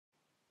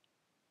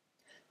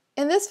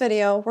In this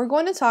video, we're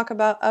going to talk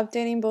about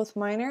updating both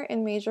minor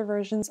and major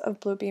versions of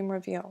Bluebeam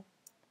Revu.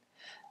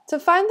 To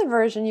find the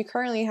version you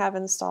currently have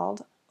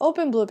installed,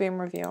 open Bluebeam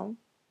Revu,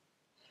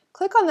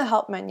 click on the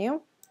Help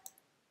menu,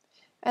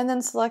 and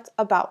then select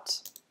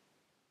About.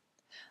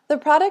 The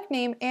product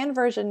name and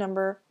version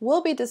number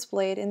will be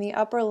displayed in the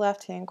upper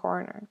left-hand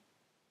corner.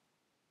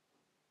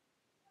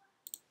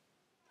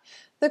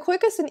 The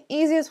quickest and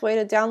easiest way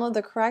to download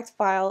the correct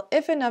file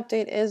if an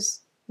update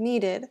is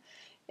needed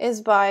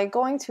is by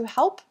going to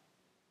Help,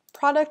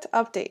 Product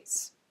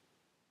Updates.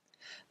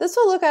 This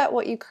will look at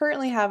what you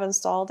currently have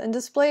installed and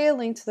display a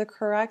link to the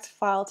correct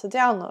file to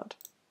download.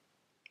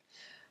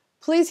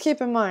 Please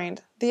keep in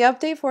mind, the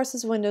update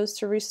forces Windows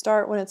to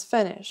restart when it's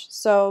finished,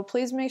 so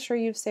please make sure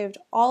you've saved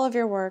all of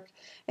your work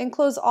and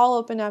close all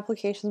open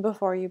applications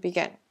before you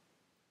begin.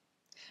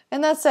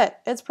 And that's it.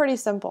 It's pretty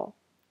simple.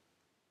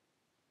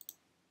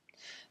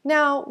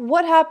 Now,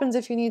 what happens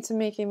if you need to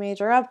make a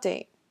major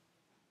update?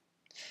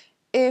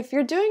 If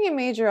you're doing a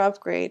major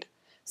upgrade,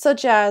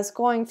 such as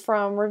going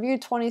from Revu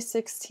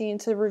 2016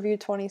 to Revu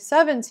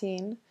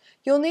 2017,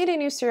 you'll need a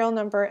new serial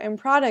number and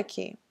product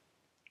key.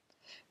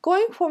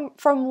 Going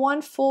from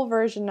one full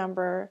version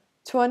number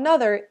to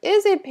another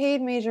is a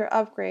paid major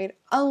upgrade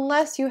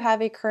unless you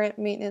have a current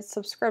maintenance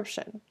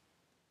subscription.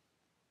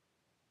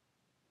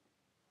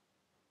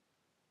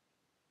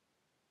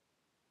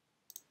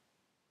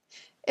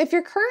 If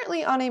you're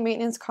currently on a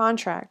maintenance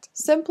contract,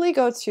 simply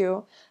go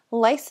to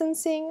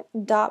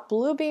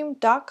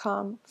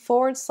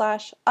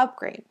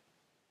licensing.bluebeam.com/upgrade.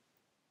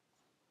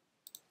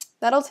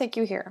 That'll take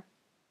you here.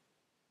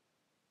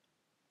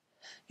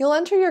 You'll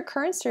enter your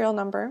current serial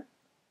number,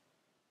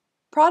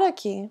 product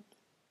key,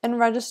 and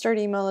registered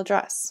email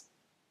address.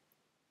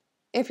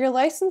 If your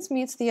license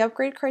meets the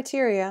upgrade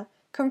criteria,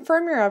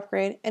 confirm your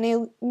upgrade and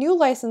a new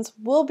license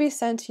will be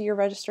sent to your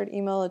registered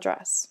email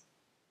address.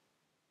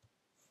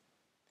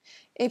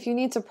 If you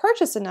need to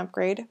purchase an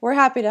upgrade, we're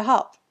happy to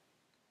help.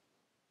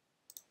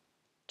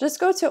 Just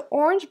go to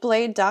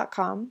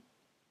orangeblade.com.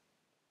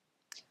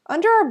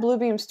 Under our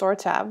Bluebeam Store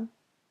tab,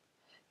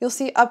 you'll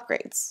see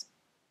Upgrades.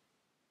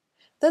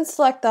 Then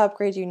select the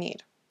upgrade you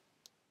need.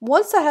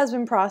 Once that has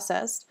been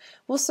processed,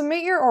 we'll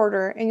submit your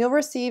order and you'll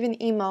receive an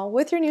email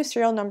with your new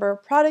serial number,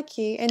 product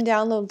key, and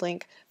download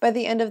link by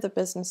the end of the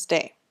business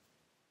day.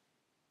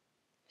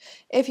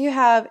 If you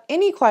have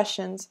any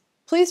questions,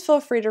 please feel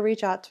free to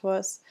reach out to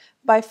us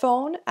by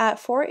phone at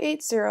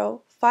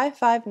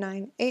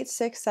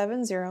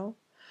 480-559-8670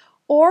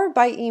 or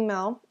by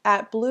email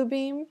at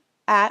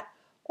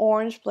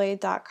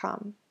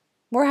bluebeam@orangeblade.com.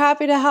 We're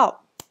happy to help.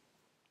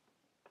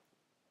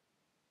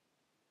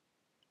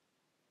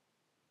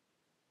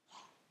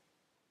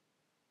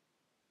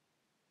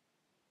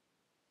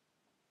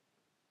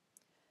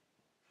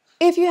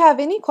 If you have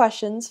any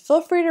questions,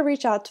 feel free to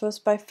reach out to us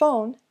by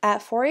phone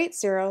at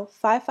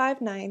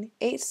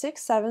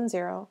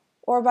 480-559-8670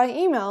 or by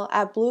email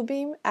at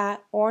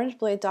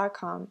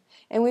bluebeam@orangeblade.com,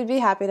 and we'd be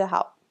happy to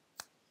help.